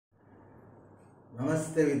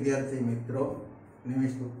નમસ્તે વિદ્યાર્થી મિત્રો,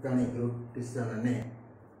 નિમિષ ગુપ્તાની ગ્રુપ ટ્યુશન અને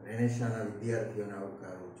રેનેશાના વિદ્યાર્થીઓને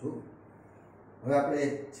આવકારું છું. હવે આપણે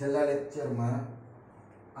છેલ્લા લેક્ચરમાં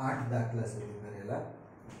 8 દાખલા સુધી કરેલા.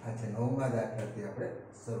 આજે 9મા દાખલાથી આપણે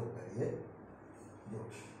શરૂ કરીએ. જો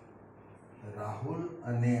રાહુલ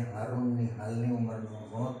અને હારૂનની હાલની ઉંમરનો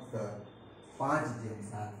ગુણોત્તર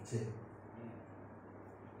 5:7 છે.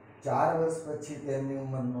 4 વર્ષ પછી તેમની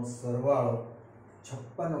ઉંમરનો સરવાળો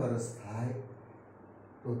 56 વર્ષ થાય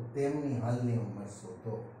તો તેમની હાલની ઉંમર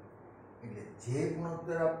શોધો. એટલે જે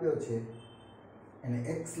ગુણોત્તર આપ્યો છે એને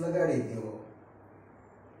x લગાડી દો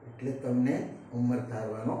એટલે તમને ઉંમર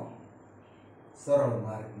ધારવાનો સરળ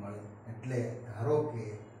માર્ગ મળે. એટલે ધારો કે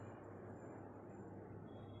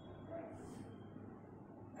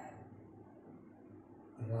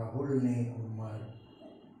રાહુલની ઉંમર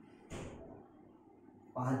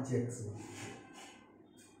 5x છે.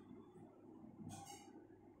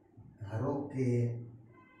 ધારો કે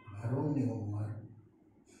હારૂનની ઉંમર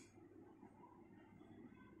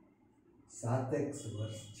 7x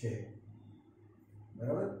વર્ષ છે.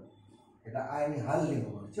 બરાબર? એટલે આ એની હાલની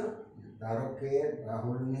ઉંમર છે. ધારો કે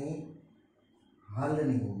રાહુલની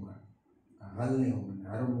હાલની ઉંમર,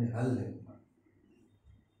 હારૂનની હાલની ઉંમર.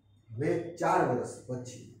 હવે 4 વર્ષ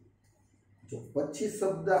પછી, જો પછી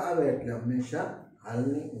શબ્દ આવે એટલે હંમેશા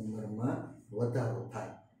હાલની ઉંમરમાં વધારો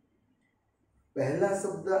થાય. પહેલા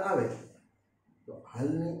શબ્દ આવે તો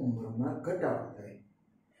હાલની ઉંમરમાં ઘટાડો થાય.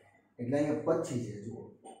 એટલે અહીંયા પછી છે, જુઓ,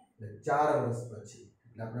 એટલે 4 વર્ષ પછી.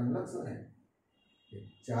 એટલે આપણે લખશું ને કે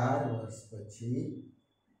 4 વર્ષ પછી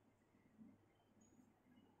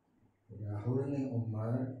રાહુલની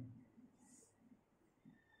ઉંમર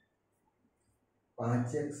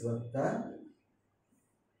 5x વત્તા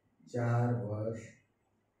 4 વર્ષ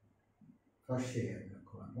થશે એમ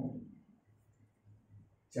લખવાનું.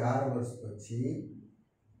 4 વર્ષ પછી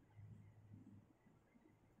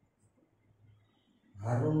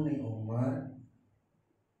હારૂનની ઉંમર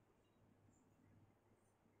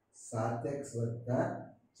 7x વત્તા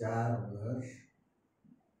 4 વર્ષ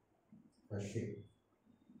થશે.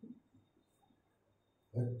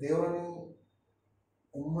 તેઓની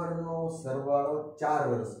ઉંમરનો સરવાળો 4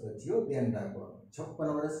 વર્ષ પછી, ધ્યાન રાખવાનું,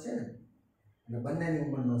 56 વર્ષ છે ને, એટલે બંનેની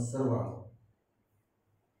ઉંમરનો સરવાળો.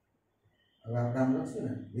 હવે આપણે આમ લખશું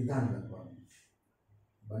ને, વિધાન લખવાનું,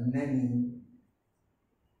 બંનેની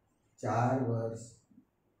 4 વર્ષ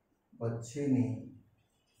પછીની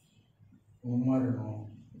ઉંમરનો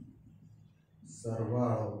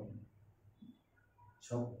સરવાળો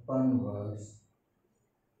 56 વર્ષ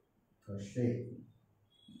થશે.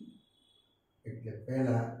 એટલે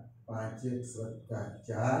પહેલા 5x વત્તા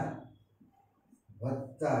 4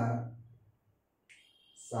 વત્તા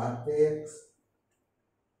 7x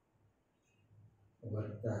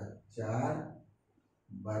વત્તા 4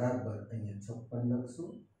 બરાબર અહીંયા 56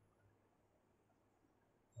 લખશું.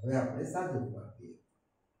 હવે આપણે સાદું આપીએ.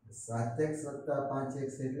 7x વત્તા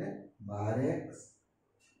 5x એટલે 12x,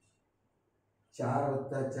 4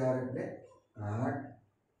 વત્તા 4 એટલે 8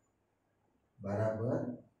 બરાબર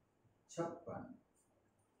 56.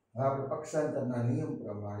 હવે આપણે પક્ષાંતરના નિયમ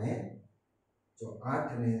પ્રમાણે જો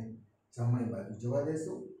 8 ને જમણી બાજુ જવા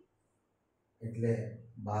દેશું એટલે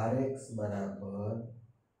 12x બરાબર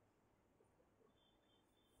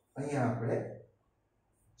અહીંયા આપણે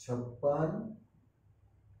 56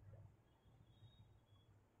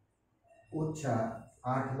 ઓછા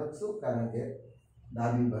 8 લખશું, કારણ કે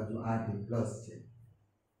ડાબી બાજુ 8 પ્લસ છે.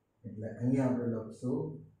 એટલે અહીંયા આપણે લખશું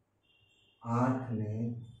 8 ને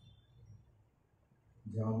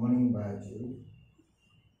જમણી બાજુ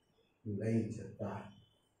લઈ જતા.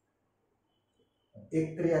 એક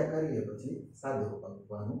ક્રિયા કરીએ પછી સાદું રૂપ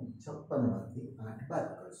આપવાનું. 56 માંથી 8 બાદ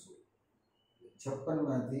કરશું. 56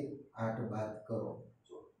 માંથી 8 બાદ કરો,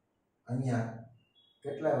 અહીંયા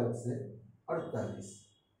કેટલા વધશે? 48.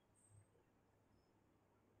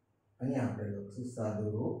 અહીંયા આપણે લખશું સાદું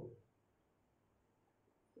રૂપ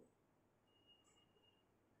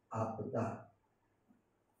આપતા.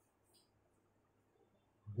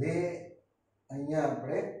 હવે અહીંયા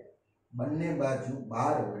આપણે બંને બાજુ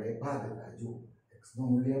 12 વડે ભાગતા. જો x નું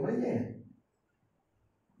મૂલ્ય મળી જાય ને,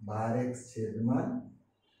 12x છેદમાં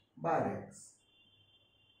 12x,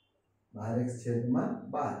 12x છેદમાં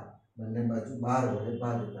 12, બંને બાજુ 12 વડે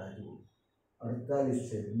ભાગતા. જુઓ 48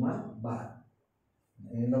 છેદમાં 12.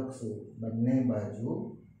 એ લખશું બંને બાજુ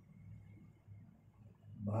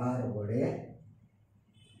 12 વડે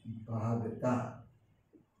ભાગતા.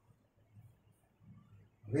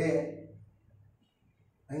 હવે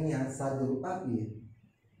અહીંયા સાદું રૂપ આપીએ,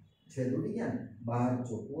 છેદ ઉડી ગયા ને, 12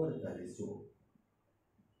 ચોકુ 48. જુઓ,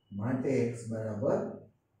 માટે x બરાબર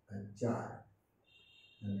 4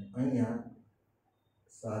 અને અહીંયા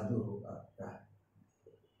સાદું રૂપ આપતા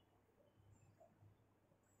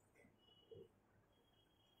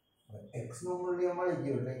x નું મૂલ્ય મળી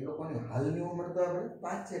ગયું એટલે એ લોકોની હાલની ઉંમર તો આપણે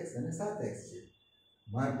 5x અને 7x છે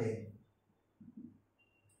માટે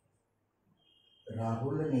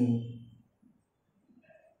રાહુલની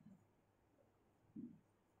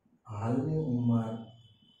હાલની ઉંમર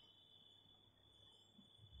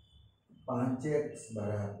 5x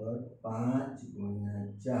बराबर 5 गुणिया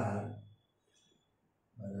 4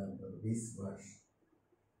 बराबर 20 वर्ष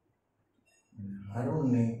हारून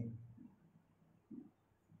ने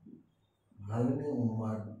हालनी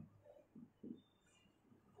उम्र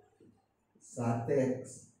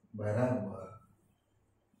 7x बराबर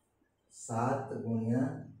 7 गुणिया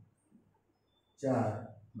 4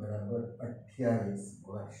 बराबर 28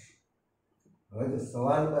 वर्ष। હવે જો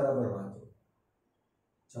સવાલ બરાબર વાંચો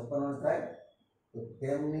 56 વર્ષ થાય તો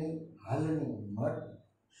તેમની હાલની ઉંમર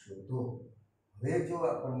શોધો। હવે જો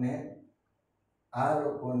આપણને આ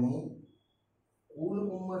લોકોની કુલ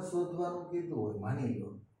ઉંમર શોધવાનું કીધું હોય માની લો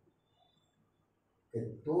કે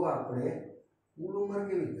તો આપણે કુલ ઉંમર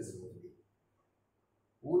કેવી રીતે શોધવી?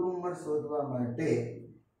 કુલ ઉંમર શોધવા માટે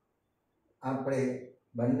આપણે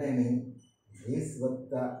બંનેની 20 +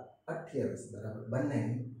 28 બરાબર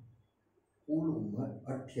બંનેની કુલ ઉંમર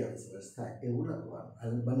 28 વર્ષ થાય એવું લખવાનું।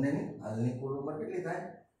 હાલ બંનેની હાલની કુલ ઉંમર કેટલી થાય?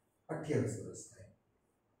 28 વર્ષ થાય।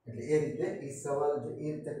 એટલે એ રીતે એ સવાલ જો એ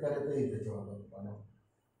રીતે કરે તો એ રીતે જવાબ આપવાનો।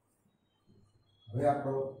 હવે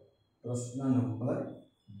આપણો પ્રશ્ન નંબર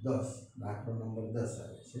 10 દાખલો નંબર 10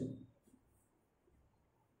 આવે છે।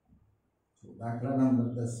 તો દાખલા નંબર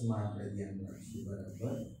 10 માં આપણે ધ્યાન રાખીશું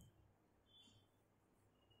બરાબર।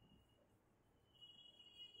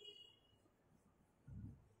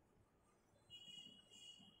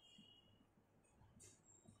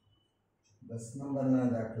 दस नंबर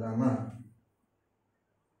दाखला में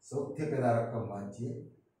सौथी पहला रकम वांचीए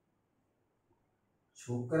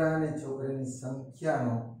छोकरा ने छोकरी संख्या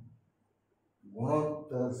नो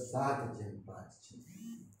गुणोत्तर 7/5 है।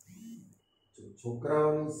 जो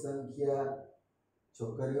छोकराओं संख्या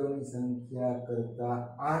छोकरीओं संख्या करता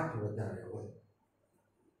 8 वधारे होय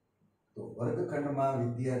तो वर्गखंड में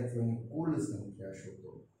विद्यार्थीओं कुल संख्या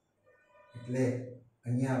शोधो। एटले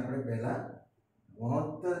अहींया आपणे पहेला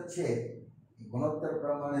गुणोत्तर छे गुणोत्तर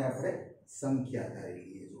प्रमाणे आपणे संख्या धारी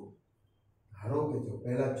लीए। जो धारो के जो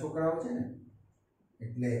पहला छोकराओ छे ने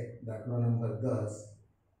एटले दाखलो नंबर 10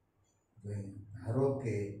 जो धारो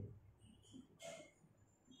के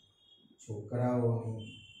छोकराओनी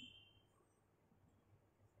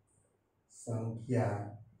संख्या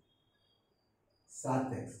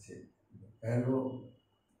 7x छे। पहलो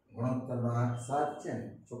गुणोत्तर 7 छे ने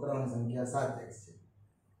छोकराओनी संख्या 7x छे।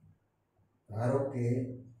 धारो के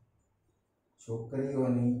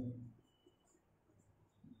छोकरीओनी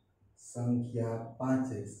संख्या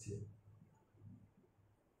 5x छे।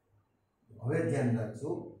 हवे ध्यान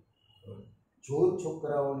राखजो जो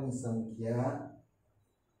छोकराओनी संख्या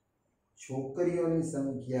छोकरीओनी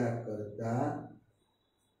संख्या करता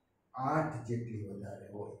 8 जेटली वधारे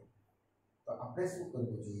होय तो आपणे शुं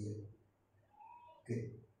करवुं जोईए के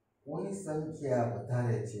कोनी संख्या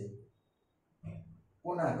वधारे छे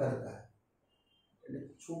कोना करता એટલે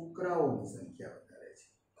છોકરાઓની સંખ્યા વધારે છે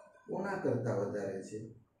કોના કરતા વધારે છે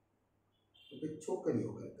તો કે છોકરીઓ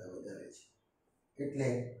કરતા વધારે છે। એટલે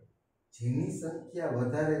જેની સંખ્યા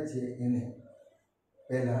વધારે છે એને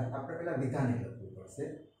પહેલા આપણે પહેલા વિધાને લખવું પડશે।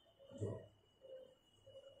 જો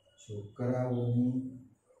છોકરાઓની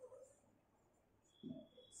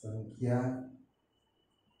સંખ્યા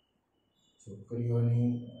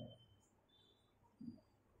છોકરીઓની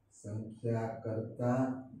સંખ્યા કરતા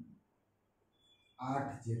 8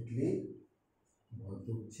 જેટલી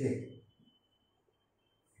વધુ છે।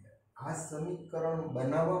 આ સમીકરણ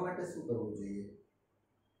બનાવવા માટે શું કરવું જોઈએ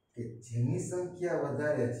કે જેની સંખ્યા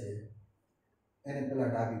વધારે છે એને પહેલા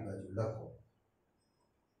ડાબી બાજુ લખો।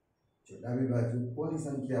 જો ડાબી બાજુ કોની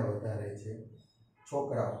સંખ્યા વધારે છે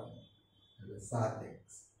છોકરાઓની એટલે 7x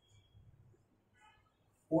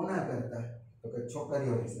કોના કરતા તો કે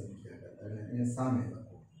છોકરીઓની સંખ્યા કરતા એટલે એને સામે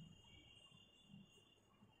લખો।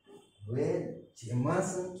 હવે જેમાં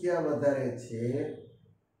સંખ્યા વધારે છે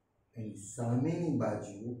એની સામેની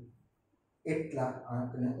બાજુ એટલા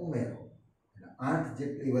આંકને ઉમેરો। 8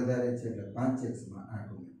 જેટલી વધારે છે એટલે 5x માં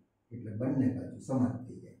 8 ઉમેરો એટલે બંને બાજુ સમાન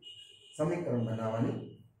થઈ જાય। સમીકરણ બનાવવાની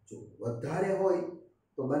જો વધારે હોય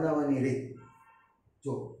તો બનાવવાની રીત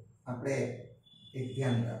જો આપણે એક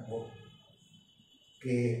ધ્યાન રાખો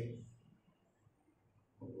કે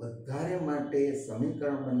વધારે માટે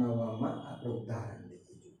સમીકરણ બનાવવામાં આપણે ઉદાહરણ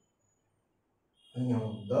अहीं हूँ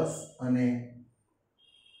 10 અને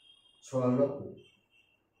 6 લખું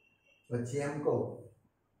પછી એમ કહું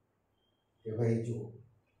કે ભાઈ જો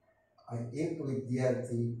આ એક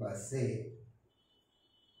વિદ્યાર્થી પાસે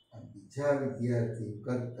બીજા વિદ્યાર્થી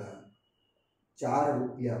કરતા 4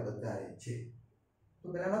 રૂપિયા વધારે છે, તો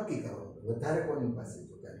પેલા નક્કી કરવાનું વધારે કોની પાસે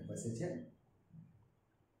તો કે આની પાસે છે,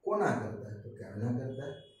 કોના કરતા તો કે આના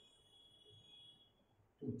કરતા.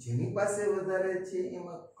 તો જેની પાસે વધારે છે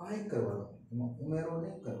એમાં કાંઈ કરવાનું, એમાં ઉમેરો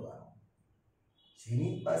નહીં કરવાનો.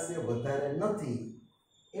 જેની પાસે વધારે નથી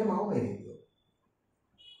એમાં ઉમેરી દો.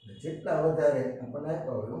 જેટલા વધારે આપણને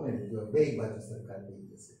આપ્યા હોય ઉમેરી દો, બે બાજુ સરખા થઈ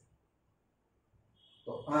જશે.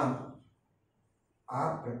 તો આમ આ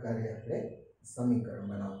પ્રકારે આપણે સમીકરણ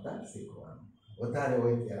બનાવતા શીખવાનું. વધારે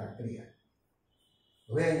હોય ત્યારે આ ક્રિયા.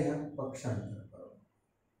 હવે અહીંયા પક્ષાંતર કરો.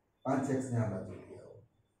 5x ને આ બાજુ લઈ આવો.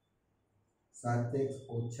 7x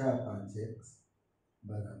ઓછા 5x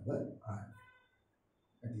બરાબર 8.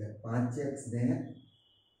 એટલે 5x ને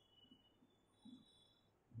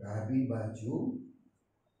ડાબી બાજુ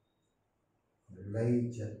લઈ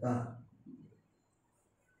જતા.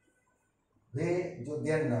 હવે જો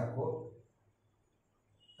ધ્યાન રાખો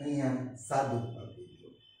અહીંયા સાદું આપી દો,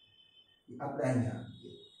 આપણે અહીંયા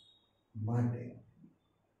આપીએ માટે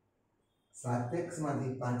 7x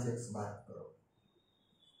માંથી 5x બાદ કરો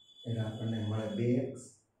એટલે આપણને મળે 2x.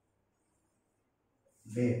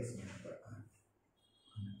 2x બરાબર 8.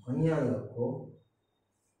 અહીંયા લખો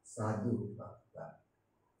સાદું રૂપ આપતા.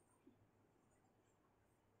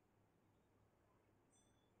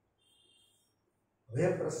 હવે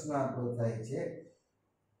પ્રશ્ન આપણો થાય છે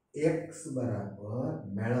x બરાબર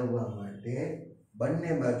મેળવવા માટે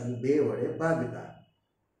બંને બાજુ 2 વડે ભાગતા.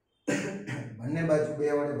 બંને બાજુ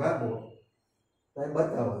 2 વડે ભાગો તો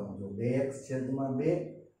બતાવવાનું જો 2x છેદમાં 2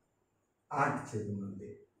 8 છેદમાં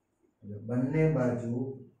 2 એટલે બંને બાજુ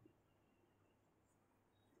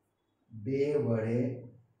 2 વડે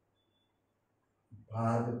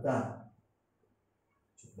ભાગતા.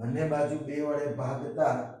 બંને બાજુ 2 વડે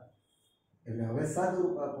ભાગતા એટલે હવે સાદું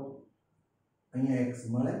રૂપ આપો. અહીંયા x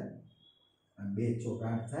મળે અને 2 ચોક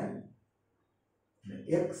 8 થાય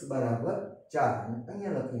એટલે x બરાબર 4 અને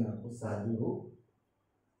અહીંયા લખી નાખો સાદું રૂપ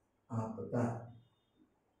આપતા.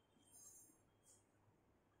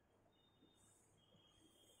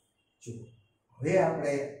 જો હવે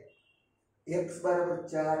આપણે x બરાબર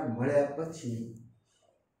 4 મળ્યા પછી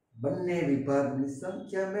બંને વિભાગની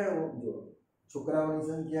સંખ્યા મેળવો. જો છોકરાઓની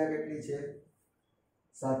સંખ્યા કેટલી છે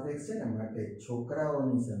 7x છે ને, માટે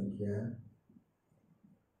છોકરાઓની સંખ્યા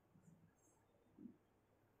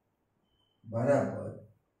બરાબર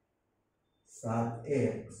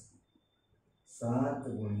 7x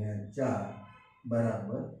 7 ગુણ્યા 4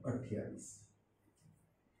 બરાબર 28.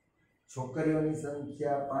 છોકરીઓની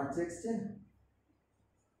સંખ્યા 5x છે ને,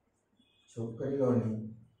 છોકરીઓની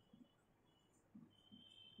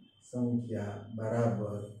સંખ્યા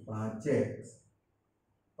બરાબર 5x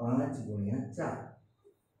 5 ગુણ્યા 4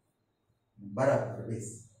 બરાબર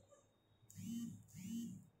 20.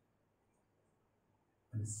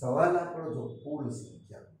 અને સવાલ આપણો જો કુલ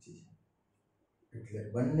સંખ્યા પૂછી છે એટલે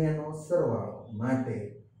બંનેનો સરવાળો માટે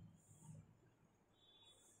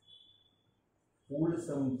કુલ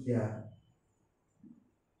સંખ્યા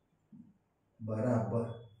બરાબર,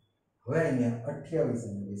 હવે અહીંયા 28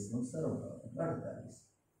 અને 20 નો સરવાળો 48.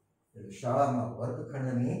 એટલે શાળામાં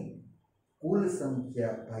વર્ગખંડની કુલ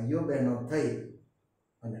સંખ્યા ભાઈઓ બહેનો થઈ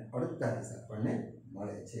અને 48 આપણને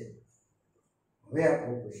મળે છે. હવે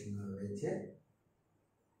આપણો પ્રશ્ન આવે છે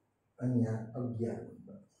અહીંયા 11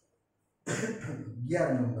 નંબર.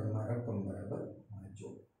 11 નંબરમાં રકમ બરાબર વાંચો.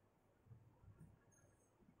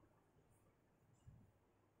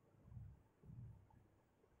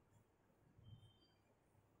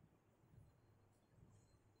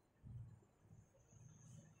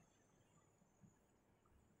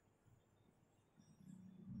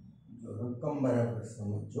 રકમ બરાબર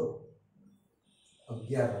સમજો.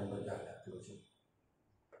 11 નંબર દાખલો છે.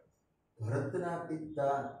 ભરતના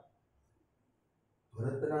પિતા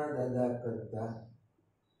ભરતના દાદા કરતા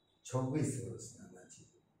 26 વર્ષ નાના છે.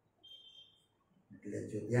 એટલે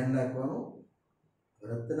જો ધ્યાન રાખવાનું,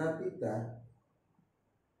 ભરતના પિતા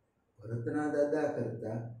ભરતના દાદા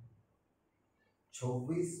કરતા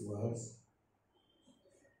 26 વર્ષ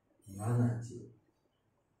નાના છે.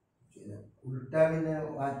 જેને ઉલટાવીને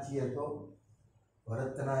વાંચીએ તો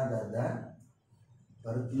ભરતના દાદા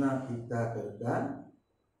ભરતના પિતા કરતા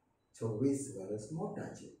 26 વર્ષ મોટા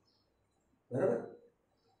છે. બરાબર.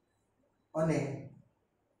 અને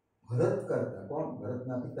ભરત કરતા કોણ,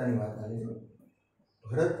 ભરતના પિતાની વાત આવી છે,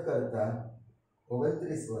 ભરત કરતા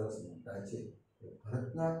 29 વર્ષ મોટા છે.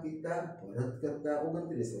 ભરતના પિતા ભરત કરતા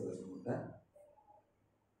 29 વર્ષ મોટા.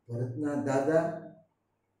 ભરતના દાદા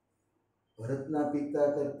ભરતના પિતા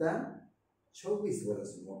કરતા 26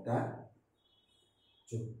 વર્ષ મોટા.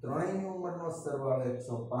 જો ત્રણેયની ઉંમરનો સરવાળો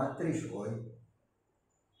 135 હોય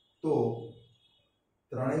તો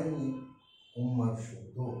ત્રણેયની ઉંમર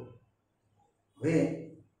શોધો. હવે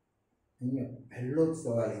અહીંયા પહેલો જ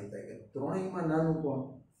સવાલ એ થાય કે ત્રણેયમાં નાનું કોણ?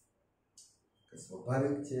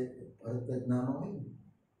 સ્વાભાવિક છે કે ભરત જ નાનો હોય ને.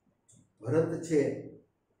 ભરત છે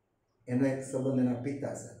એનો એક સંબંધ એના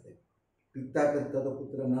પિતા સાથે, પિતા કરતા તો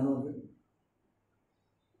પુત્ર નાનો હોય.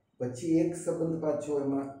 પછી એક સંબંધ પાછો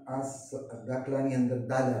એમાં આ દાખલાની અંદર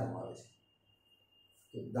દાદાનો આવે છે.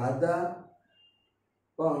 તો દાદા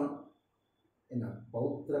પણ એના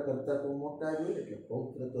પૌત્ર કરતા તો મોટા જ હોય, એટલે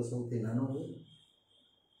પૌત્ર તો સૌથી નાનો હોય.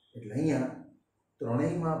 એટલે અહીંયા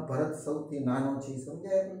ત્રણેયમાં ભરત સૌથી નાનો છે,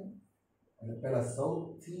 સમજાય આપણને? એટલે પહેલા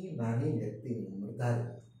સૌથી નાની વ્યક્તિની ઉંમર ધારે,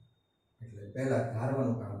 એટલે પહેલા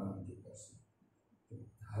ધારવાનું કામ સમજી કરશું.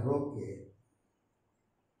 ધારો કે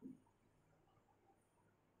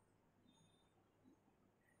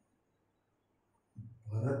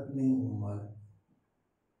ભરતની ઉંમર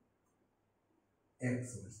x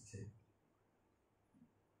વર્ષ છે.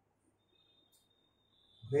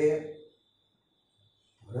 હવે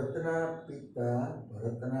ભરતના પિતા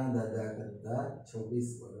ભરતના દાદા કરતા 26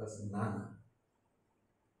 વર્ષ નાના.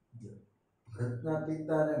 ભરતના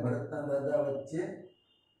પિતા અને ભરતના દાદા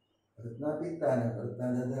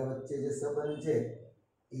વચ્ચે જે સંબંધ છે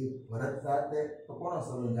એ ભરત સાથે તો કોનો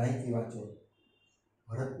સંબંધ? અહીંથી વાંચો.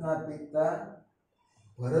 ભરતના પિતા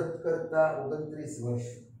ભરત કરતા 29 વર્ષ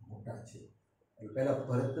મોટા છે. એટલે પહેલા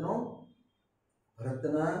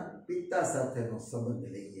ભરતના પિતા સાથેનો સંબંધ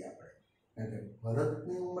લઈએ આપણે, કારણ કે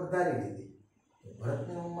ભરતની ઉંમર ધારી લીધી.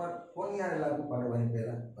 ભરતની ઉંમર કોની હારે લાગુ પાડવાની?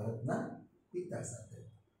 પહેલા ભરતના પિતા સાથે.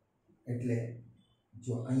 એટલે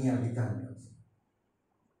જો અહીંયા વિધાન લખશું,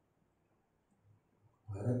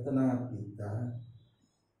 ભરતના પિતા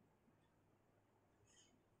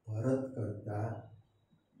ભરત કરતા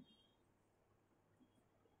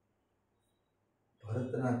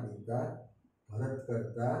ભરતના પિતા ભરત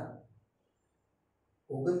કરતા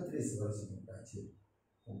 29 વર્ષ મોટા છે.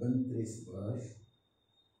 29 વર્ષ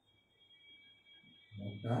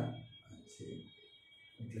મોટા છે.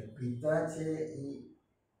 એટલે પિતા છે એ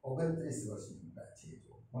 29 વર્ષ મોટા છે.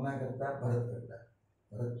 કોના કરતા? ભરત કરતા.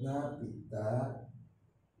 ભરતના પિતા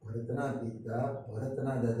ભરતના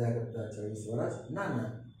દાદા કરતા 26 વર્ષ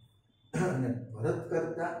નાના, અને ભરત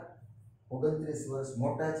કરતા 29 વર્ષ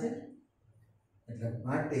મોટા છે. એટલે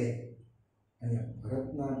માટે અહીંયા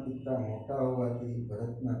ભરતના પિતા મોટા હોવાથી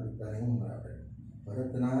ભરતના પિતાની ઉંમર આપણે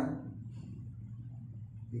ભરતના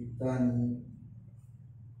પિતાની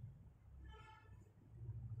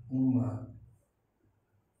ઉંમર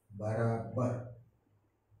બરાબર,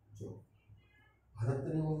 જો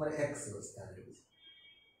ભરતની ઉંમર x વર્ષ ધારેલી છે,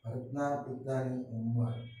 ભરતના પિતાની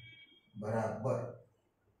ઉંમર બરાબર.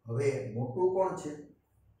 હવે મોટું કોણ છે?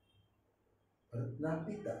 ભરતના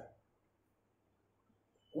પિતા.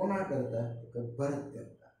 કોના કરતા? તો ભરત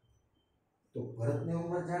કરતા. તો ભરતની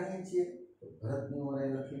ઉંમર જાણીએ છીએ, તો ભરતની ઉંમર એ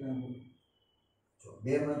લખી નાખું. જો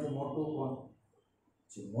બે માંથી મોટું કોણ?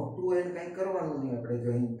 જે મોટું હોય એને કંઈ કરવાનું નહીં. આપણે જો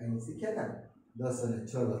અહીં શીખ્યા હતા ને 10 અને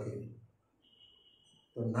 6 લખી,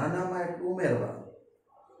 તો નાનામાં એટલું ઉમેરવાનું.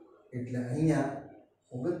 એટલે અહીંયા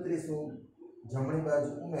 29 જમણી બાજુ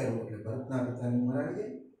ઉમેરવું એટલે ભરતના પિતાની ઉંમર આવી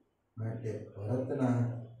જાય. માટે ભરતના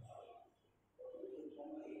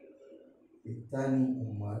પિતાની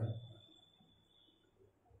ઉંમર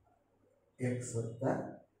x વત્તા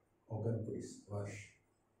 29 વર્ષ.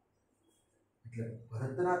 એટલે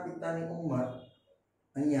ભરતના પિતાની ઉંમર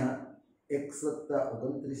અહીંયા x વત્તા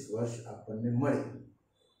 29 વર્ષ આપણને મળી.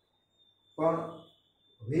 પણ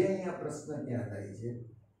હવે અહીંયા પ્રશ્ન ક્યાં થાય છે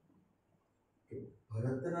કે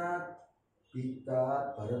ભરતના પિતા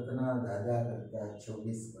ભરતના દાદા કરતા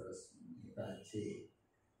 26 વર્ષ મોટા છે.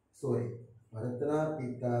 ભરતના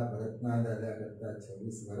પિતા ભરતના દાદા કરતા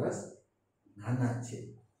 26 વર્ષ નાના છે.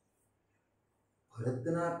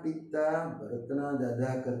 ભરતના પિતા ભરતના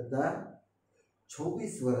દાદા કરતા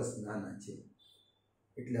 26 વર્ષ નાના છે.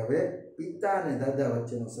 એટલે હવે પિતા અને દાદા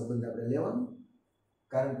વચ્ચેનો સંબંધ આપણે લેવાનો,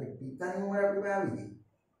 કારણ કે પિતાની ઉંમર આપણી આવી ગઈ.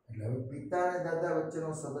 એટલે હવે પિતા અને દાદા વચ્ચેનો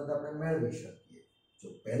સંબંધ આપણે મેળવી શકીએ. જો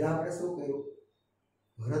પહેલા આપણે શું કર્યું?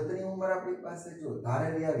 ભરતની ઉંમર આપણી પાસે જો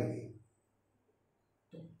ધારેલી આવી ગઈ,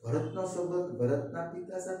 તો ભરતનો સંબંધ ભરતના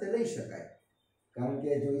પિતા સાથે લઈ શકાય, કારણ કે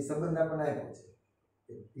જો એ સંબંધ આપણને આપ્યો છે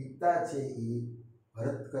કે પિતા છે એ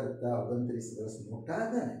ભરત કરતા 29 વર્ષ મોટા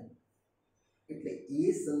હતા ને, એટલે એ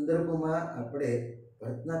સંદર્ભમાં આપણે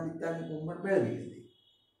ભરતના પિતાની ઉંમર મેળવી લીધી.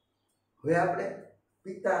 હવે આપણે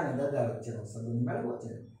પિતા અને દાદા વચ્ચેનો સંબંધ મેળવવો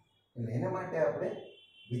છે, એટલે એના માટે આપણે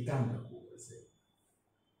વિધાન લખવું પડશે.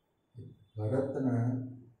 ભરતના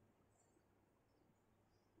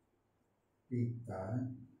પિતા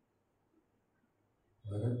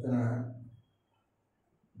ભરતના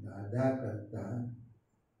દાદા કરતા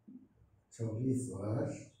 26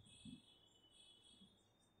 વર્ષ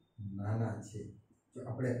નાના છે. જો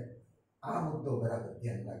આપણે આ મુદ્દો બરાબર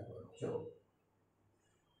ધ્યાન રાખવાનો છો.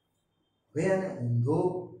 હવે આને ઊંધો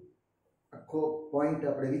આખો પોઈન્ટ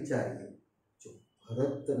આપણે વિચારીએ. જો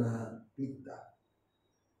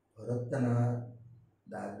ભરતના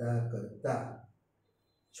દાદા કરતા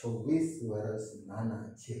 26 વર્ષ નાના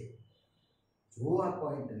છે. જો આ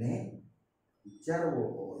પોઈન્ટને વિચારવો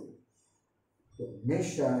હોય તો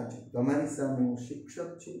હંમેશા તમારી સામે હું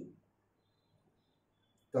શિક્ષક છું,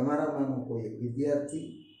 તમારામાંનો કોઈ એક વિદ્યાર્થી,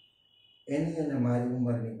 એની અને મારી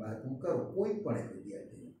ઉંમરની વાત હું કરું, કોઈ પણ એક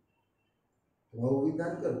વિદ્યાર્થીની તો આવું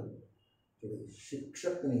વિધાન કરું કે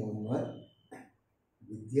શિક્ષકની ઉંમર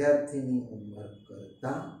વિદ્યાર્થીની ઉંમર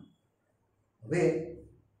કરતાં, હવે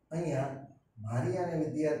અહીંયા મારી અને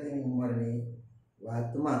વિદ્યાર્થીની ઉંમરની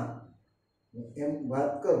વાતમાં હું એમ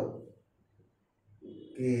વાત કરું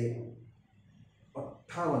કે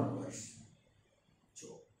 58 વર્ષ. જો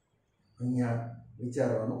અહીંયા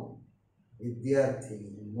વિચારવાનું,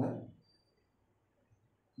 વિદ્યાર્થીની ઉંમર,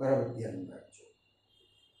 બરાબર ધ્યાન રાખજો,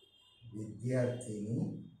 વિદ્યાર્થીની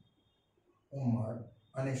ઉંમર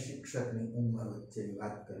અને શિક્ષકની ઉંમર વચ્ચેની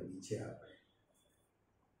વાત કરવી છે આપણે.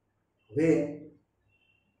 હવે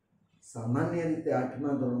સામાન્ય રીતે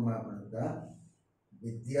 8મા ધોરણમાં ભણતા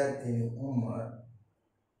વિદ્યાર્થીની ઉંમર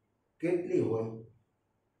કેટલી હોય?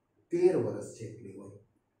 13 વર્ષ જેટલી હોય.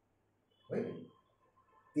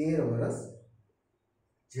 13 વર્ષ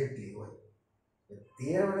જેટલી હોય.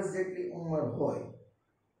 13 વર્ષ જેટલી ઉંમર હોય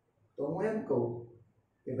તો હું એમ કહું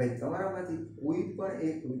કે ભાઈ તમારામાંથી કોઈ પણ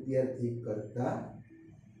એક વિદ્યાર્થી કરતાં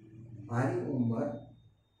મારી ઉંમર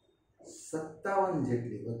 57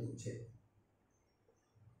 જેટલી વધુ છે.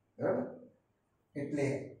 બરાબર? એટલે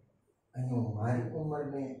અહીં હું મારી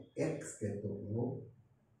ઉંમરને x કહેતો હોઉં,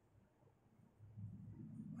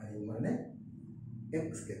 મારી ઉંમરને x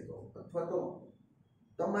કહેતો અથવા તો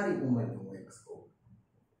તમારી ઉંમરને હું x કહું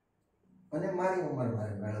અને મારી ઉંમર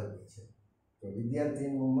મારે મેળવવી છે. તો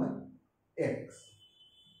વિદ્યાર્થીની ઉંમર x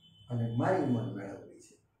અને મારી ઉંમર મેળવવી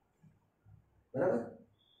છે. બરાબર?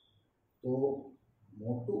 તો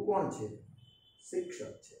મોટું કોણ છે?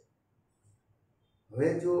 શિક્ષક છે. હવે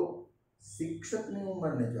જો શિક્ષકની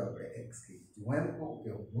ઉંમરને જો આપણે x કહીએ, હું એમ કહું કે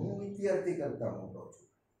હું વિદ્યાર્થી કરતાં મોટો છું,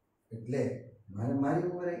 એટલે મારે મારી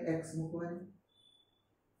ઉંમરે x મૂકવાની.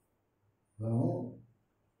 હું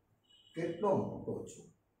કેટલો મોટો છું?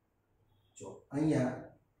 જો અહીંયા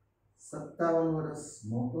 57 વર્ષ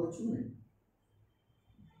મોટો છું ને,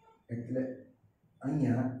 એટલે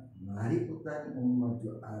અહીંયા મારી પોતાની ઉંમર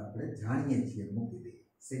જો આપણે જાણીએ છીએ મૂકી દઈએ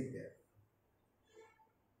 70.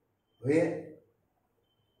 હવે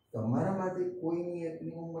તમારામાંથી કોઈની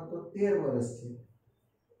એકની ઉંમર તો 13 વર્ષ છે.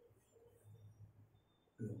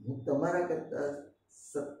 હું તમારા કરતાં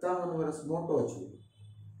 57 વર્ષ મોટો છું.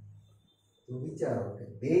 તો વિચારો કે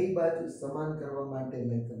બે બાજુ સમાન કરવા માટે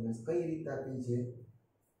મેં તમને કઈ રીત આપી છે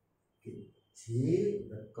કે જે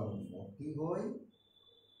રકમ મોટી હોય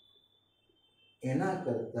એના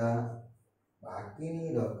કરતાં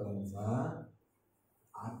બાકીની રકમમાં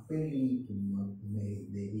આપેલી કિંમત ઉમેરી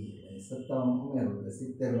દેવી. 57 ઉમેરો એટલે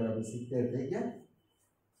 70 બરાબર 70 થઈ ગયા.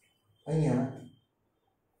 અહીંયા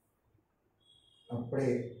આપણે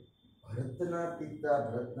ભરતના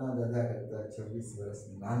દાદા કરતા 26 વર્ષ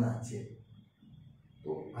નાના છે.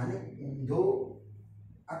 તો આને ઊંધો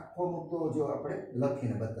આખો મુદ્દો જો આપણે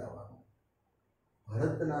લખીને બતાવવાનો,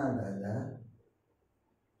 ભરતના દાદા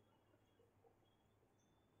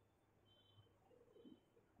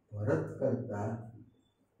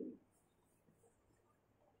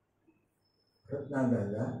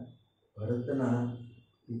ભરતના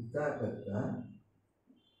પિતા કરતા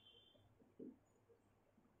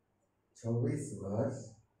 26 વર્ષ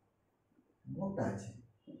મોટા છે.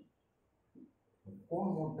 કોણ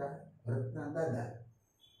મોટા? ભરતના દાદા.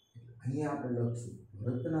 અહીંયા આપણે લખશું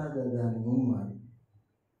ભરતના દાદાની ઉંમર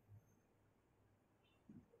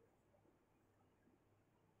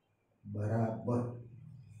બરાબર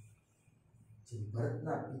જે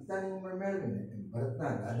ભરતના પિતાની ઉંમર મેળવીને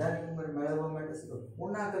ભરતના દાદાની ઉંમર મેળવવા માટે શું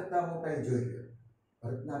કોના કરતા મોટા જોઈએ?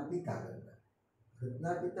 ભરતના પિતા કરતા.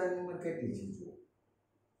 ભરતના પિતાની ઉંમર કેટલી છે? જુઓ,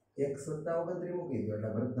 1/27 મૂકી દો એટલે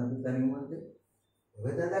ભરતના પિતાની ઉંમર થઈ.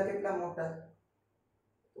 હવે દાદા કેટલા મોટા?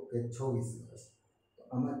 તો કે 26 વર્ષ. તો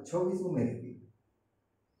આમાં 26 ઉમેરી દીધી.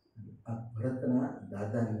 આ ભરતના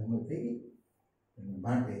દાદાની ઉંમર થઈ ગઈ.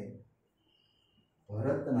 માટે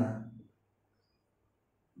ભરતના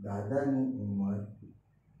દાદાની ઉંમર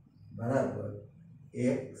બરાબર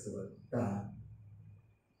x વત્તા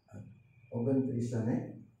 29 અને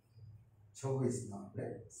 26 નો આપણે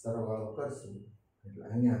સરવાળો કરશું એટલે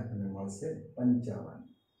અહીંયા આપણને મળશે 55.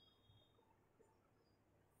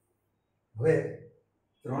 હવે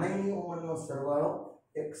ત્રણેયની ઉંમરનો સરવાળો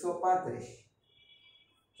 135.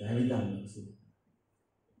 ચાहे વિધાન લખશું.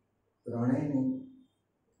 ત્રણેયની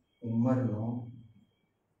ઉંમરનો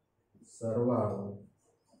સરવાળો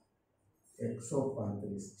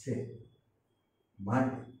 135 છે.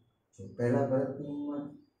 માટે જો પહેલા ભરતની ઉંમર,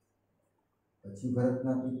 પછી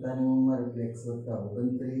ભરતના પિતાની ઉંમર એટલે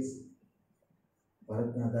 129,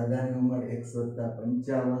 ભરતના દાદાની ઉંમર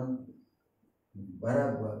 155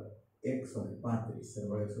 બરાબર 135.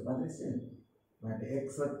 સરવાળો 135 છે ને, માટે x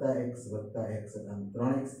 + x આમ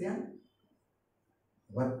 3x ત્યાં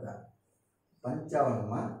વત્તા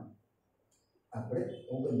 55 આપણે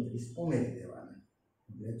 29 ઉમેરી દેવાના.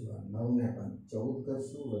 એટલે જો 9 ને 5 14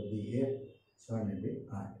 કરશું, વધી 1 6 ને 2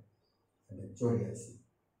 8 એટલે 84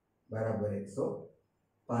 બરાબર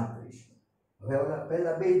 135. હવે ઓલા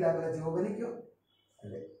પહેલા બે દાખલા જેવો બની ગયો.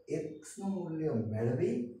 એટલે x નું મૂલ્ય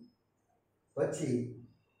મેળવી પછી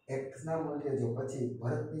x ના મૂલ્ય જો પછી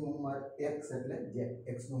ભરતની ઉંમર x એટલે જે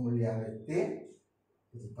x નું મૂલ્ય આવે તે,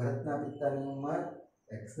 પછી ભરતના પિતાની ઉંમર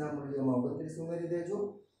x ના મૂલ્યમાં 29 ઉમેરી દેજો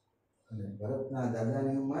અને ભરતના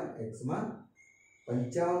દાદાની ઉંમર x માં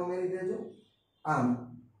 55 ઉમેરી દેજો. આમ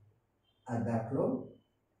આ દાખલો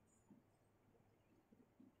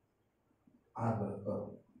આગળ કરો.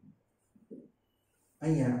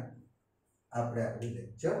 અહીંયા આપણે આપણું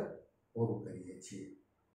લેક્ચર પૂરું કરીએ છીએ.